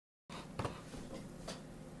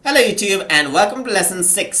Hello YouTube and welcome to lesson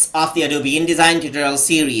 6 of the Adobe InDesign tutorial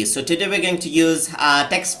series. So today we're going to use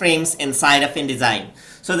text frames inside of InDesign.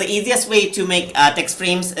 So the easiest way to make text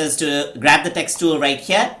frames is to grab the text tool right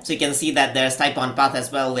here. So you can see that there's type on path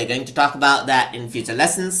as well. We're going to talk about that in future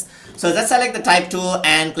lessons. So just select the type tool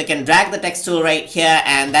and click and drag the text tool right here,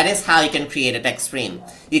 and that is how you can create a text frame.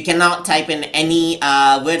 You cannot type in any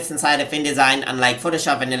words inside of InDesign unlike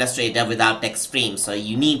Photoshop and Illustrator without text frame. So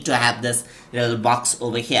you need to have this little box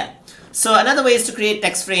over here. So another way to create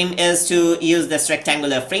text frame is to use this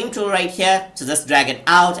rectangular frame tool right here. So just drag it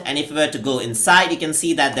out, and if you were to go inside, you can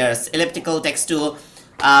see that there's elliptical text tool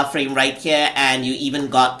frame right here, and you even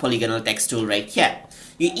got polygonal text tool right here.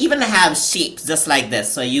 You even have shapes just like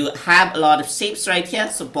this. So you have a lot of shapes right here.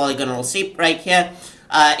 So polygonal shape right here.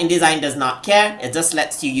 InDesign does not care. It just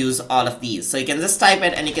lets you use all of these. So you can just type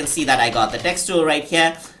it and you can see that I got the text tool right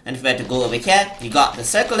here. And if we were to go over here, you got the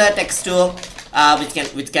circular text tool,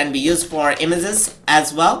 which can be used for images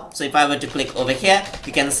as well. So if I were to click over here,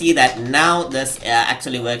 you can see that now this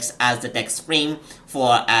actually works as the text frame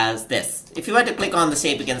for as this. If you were to click on the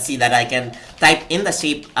shape, you can see that I can type in the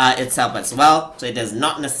shape itself as well. So it is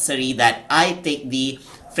not necessary that I take the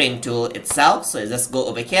frame tool itself. So just go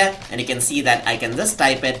over here and you can see that I can just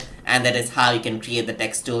type it, and that is how you can create the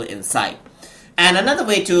text tool inside. And another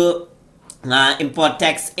way to import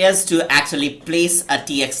text is to actually place a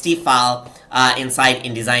txt file inside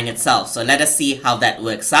InDesign itself. So let us see how that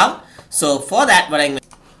works out. So for that what I'm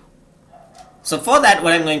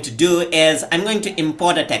going to do is I'm going to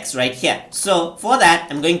import a text right here. So for that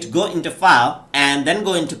I'm going to go into file and then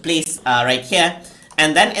go into place right here,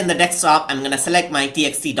 and then in the desktop I'm going to select my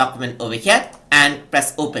txt document over here and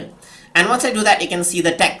press open. And once I do that, you can see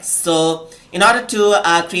the text. So in order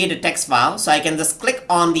to create a text file, so I can just click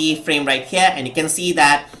on the frame right here, and you can see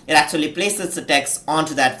that it actually places the text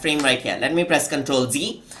onto that frame right here. Let me press Ctrl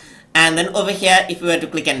Z, and then over here if we were to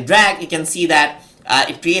click and drag, you can see that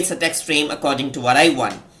it creates a text frame according to what I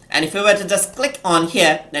want. And if we were to just click on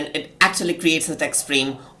here, then it actually creates a text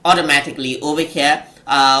frame automatically over here.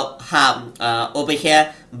 And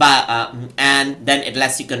then it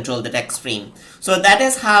lets you control the text frame. So that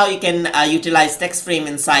is how you can utilize text frame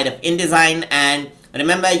inside of InDesign. And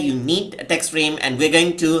remember, you need a text frame, and we're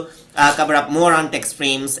going to cover up more on text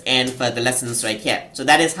frames in further lessons right here. So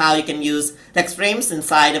that is how you can use text frames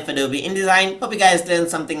inside of Adobe InDesign. Hope you guys learned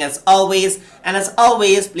something as always, and as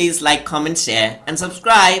always, please like, comment, share, and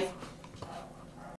subscribe.